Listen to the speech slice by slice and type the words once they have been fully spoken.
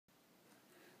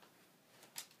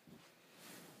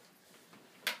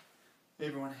Hey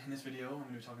everyone, in this video I'm going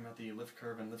to be talking about the lift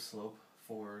curve and lift slope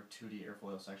for 2D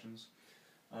airfoil sections.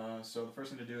 So the first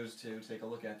thing to do is to take a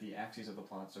look at the axes of the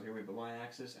plot. So here we have the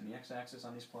y-axis and the x-axis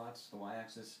on these plots. The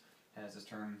y-axis has this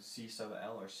term C sub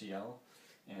L or CL,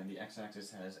 and the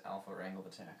x-axis has alpha or angle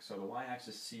of attack. So the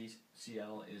y-axis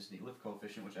CL is the lift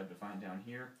coefficient, which I've defined down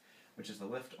here, which is the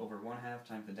lift over 1/2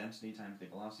 times the density times the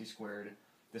velocity squared.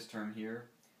 This term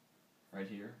here, right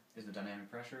here, is the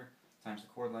dynamic pressure times the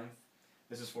chord length.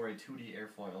 This is for a 2D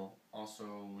airfoil.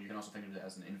 Also, you can also think of it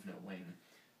as an infinite wing.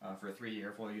 For a 3D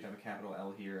airfoil, you'd have a capital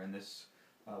L here, and this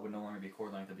would no longer be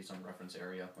chord length, it would be some reference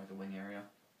area, like the wing area.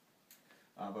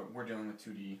 But we're dealing with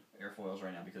 2D airfoils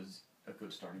right now because it's a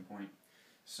good starting point.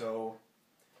 So,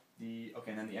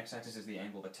 and then the x-axis is the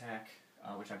angle of attack,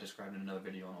 which I've described in another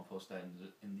video, and I'll post that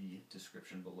in the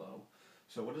description below.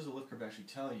 So what does the lift curve actually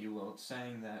tell you? Well, it's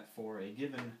saying that for a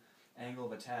given angle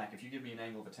of attack, if you give me an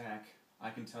angle of attack, I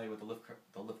can tell you what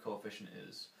the lift coefficient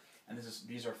is. And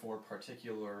these are for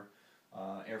particular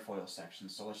airfoil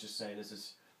sections. So let's just say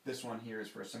this one here is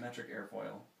for a symmetric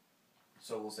airfoil.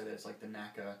 So we'll say that it's like the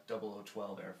NACA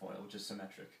 0012 airfoil, which is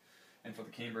symmetric. And for the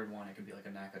Cambered one, it could be like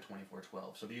a NACA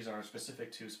 2412. So these are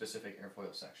specific to specific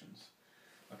airfoil sections.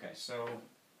 Okay, so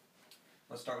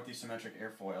let's start with the symmetric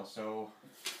airfoil. So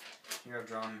here I've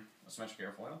drawn a symmetric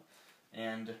airfoil.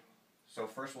 And so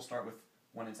first we'll start with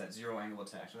when it's at zero angle of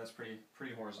attack. So that's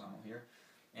pretty horizontal here.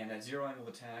 And at zero angle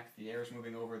of attack, the air is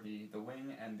moving over the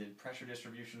wing, and the pressure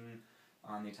distribution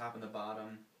on the top and the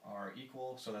bottom are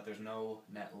equal, so that there's no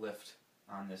net lift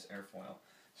on this airfoil.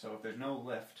 So if there's no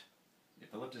lift,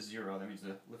 if the lift is zero, that means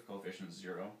the lift coefficient is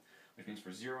zero, which means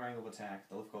for zero angle of attack,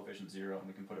 the lift coefficient is zero, and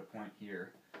we can put a point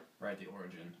here, right at the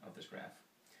origin of this graph.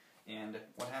 And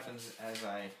what happens as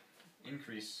I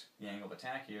increase the angle of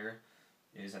attack here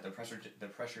is that the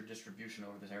pressure distribution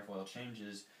over this airfoil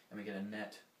changes, and we get a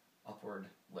net upward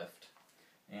lift.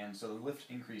 And so the lift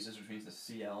increases, which means the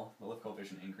CL, the lift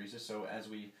coefficient, increases. So as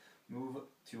we move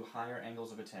to higher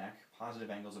angles of attack, positive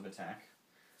angles of attack,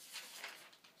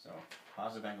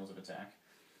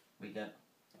 we get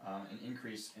an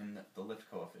increase in the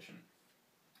lift coefficient.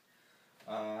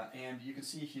 And you can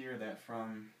see here that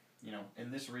from, in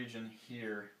this region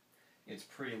here, it's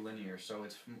pretty linear. So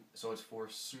it's for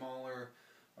smaller,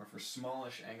 or for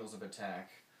smallish angles of attack,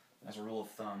 as a rule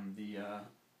of thumb, the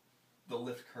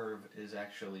lift curve is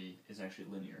actually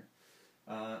linear.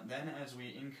 Then as we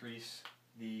increase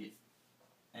the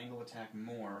angle of attack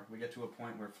more, we get to a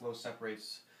point where flow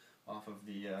separates off of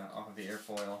the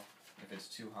airfoil. If it's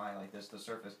too high like this, the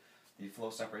surface, the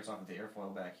flow separates off of the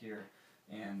airfoil back here,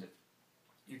 and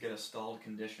you get a stalled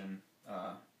condition.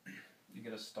 You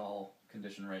get a stall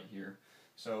condition right here.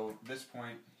 So this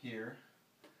point here,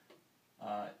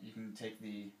 you can take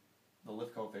the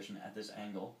lift coefficient at this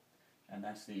angle, and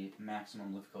that's the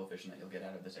maximum lift coefficient that you'll get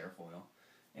out of this airfoil.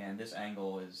 And this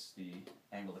angle is the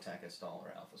angle of attack at stall,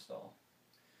 or alpha stall.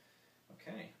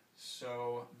 Okay,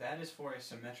 so that is for a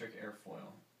symmetric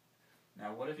airfoil.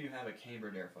 Now what if you have a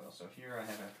cambered airfoil? So here I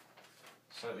have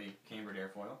a slightly cambered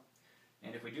airfoil.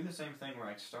 And if we do the same thing where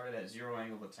I started at zero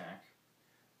angle of attack,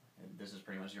 and this is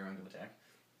pretty much zero angle of attack,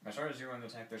 if I start at zero angle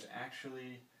of attack, there's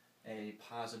actually a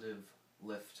positive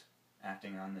lift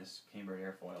acting on this cambered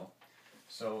airfoil.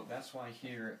 So that's why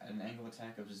here, at an angle of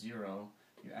attack of zero,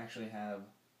 you actually have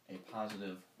a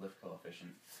positive lift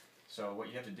coefficient. So what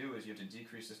you have to do is you have to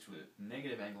decrease this to a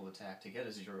negative angle of attack to get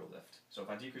a zero lift. So if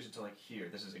I decrease it to like here,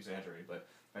 this is exaggerated, but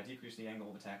if I decrease the angle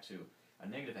of attack to a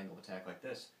negative angle of attack like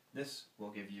this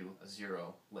will give you a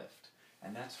zero lift.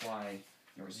 And that's why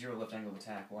your zero lift angle of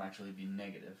attack will actually be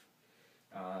negative.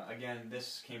 Again,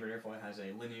 this cambered airfoil has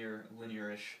a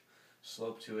linear-ish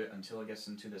slope to it until it gets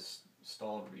into this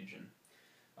stalled region.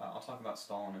 I'll talk about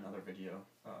stall in another video.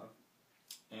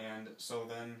 And so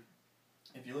then,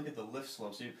 if you look at the lift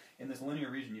slopes, in this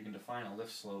linear region you can define a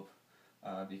lift slope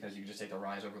because you can just take the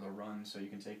rise over the run. So you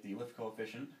can take the lift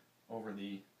coefficient over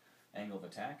the angle of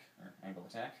attack,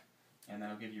 and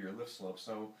that'll give you your lift slope.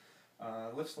 So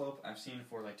lift slope I've seen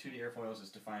for like 2D airfoils is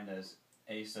defined as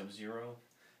A sub 0.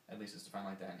 At least it's defined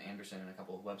like that in Anderson and a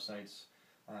couple of websites.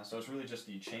 So it's really just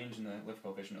the change in the lift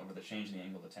coefficient over the change in the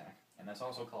angle of attack. And that's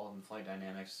also called in flight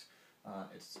dynamics,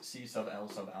 it's C sub L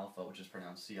sub alpha, which is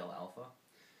pronounced CL alpha.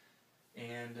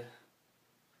 And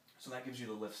so that gives you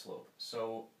the lift slope.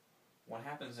 So what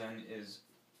happens then is,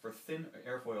 for thin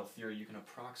airfoil theory, you can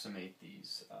approximate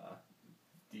these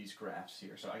graphs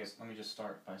here. So I guess let me just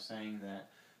start by saying that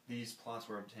these plots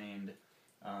were obtained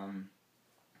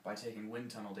by taking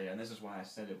wind tunnel data, and this is why I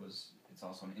said it's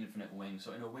also an infinite wing.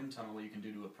 So in a wind tunnel, what you can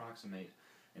do to approximate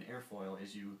an airfoil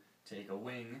is you take a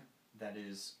wing that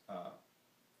is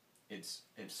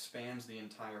it spans the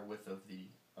entire width of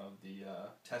the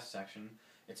test section.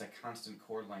 It's a constant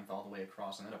chord length all the way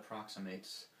across, and that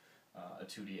approximates a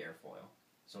 2D airfoil.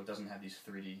 So it doesn't have these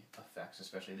 3D effects,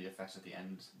 especially the effects at the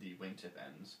ends, the wingtip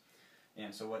ends.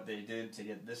 And so what they did to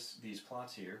get these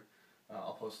plots here,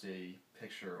 I'll post a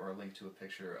picture or a link to a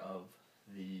picture of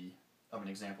an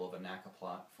example of a NACA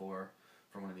plot for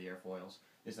one of the airfoils,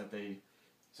 is that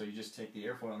so you just take the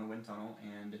airfoil in the wind tunnel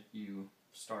and you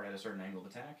start at a certain angle of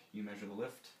attack, you measure the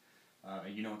lift,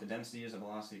 you know what the density is, the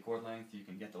velocity, chord length, you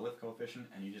can get the lift coefficient,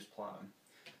 and you just plot them.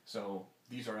 So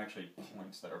these are actually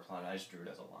points that are plotted. I just drew it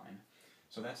as a line.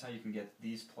 So that's how you can get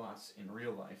these plots in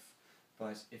real life.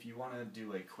 But if you want to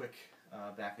do a quick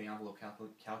back-of-the-envelope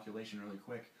calculation really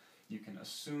quick, you can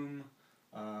assume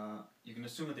that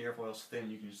the airfoil is thin.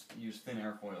 You can just use thin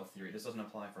airfoil theory. This doesn't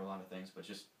apply for a lot of things, but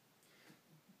just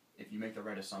if you make the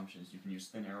right assumptions, you can use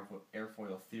thin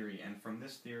airfoil theory. And from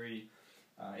this theory,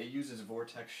 it uses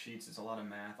vortex sheets. It's a lot of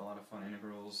math, a lot of fun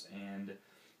integrals, and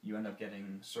you end up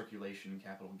getting circulation,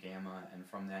 capital gamma, and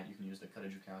from that you can use the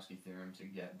Kutta-Joukowski theorem to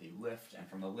get the lift, and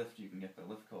from the lift you can get the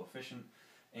lift coefficient.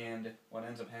 And what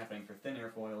ends up happening for thin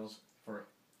airfoils, for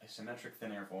a symmetric thin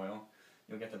airfoil,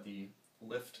 you'll get that the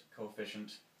lift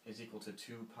coefficient is equal to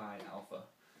 2 pi alpha.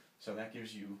 So that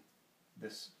gives you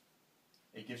this,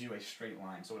 it gives you a straight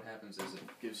line. So what happens is it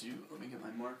gives you, let me get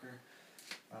my marker,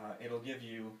 it'll give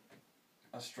you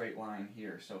a straight line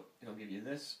here. So it'll give you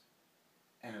this,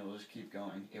 and it'll just keep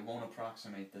going. It won't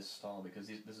approximate this stall because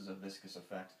this is a viscous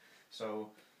effect. So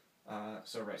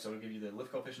it'll give you the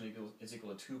lift coefficient is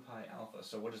equal to 2 pi alpha.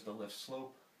 So what is the lift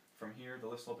slope from here? The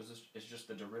lift slope is just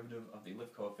the derivative of the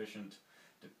lift coefficient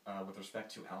with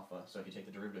respect to alpha. So if you take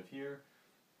the derivative here,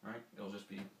 right, it'll just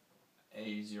be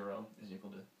A0 is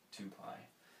equal to 2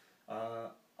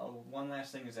 pi. One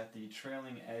last thing is that the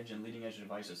trailing edge and leading edge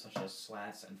devices such as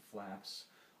slats and flaps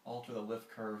alter the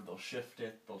lift curve, they'll shift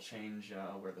it, they'll change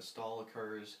where the stall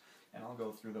occurs, and I'll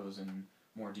go through those in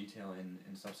more detail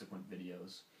in subsequent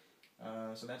videos.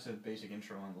 So that's a basic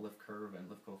intro on the lift curve and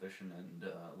lift coefficient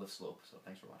and lift slope, so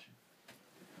thanks for watching.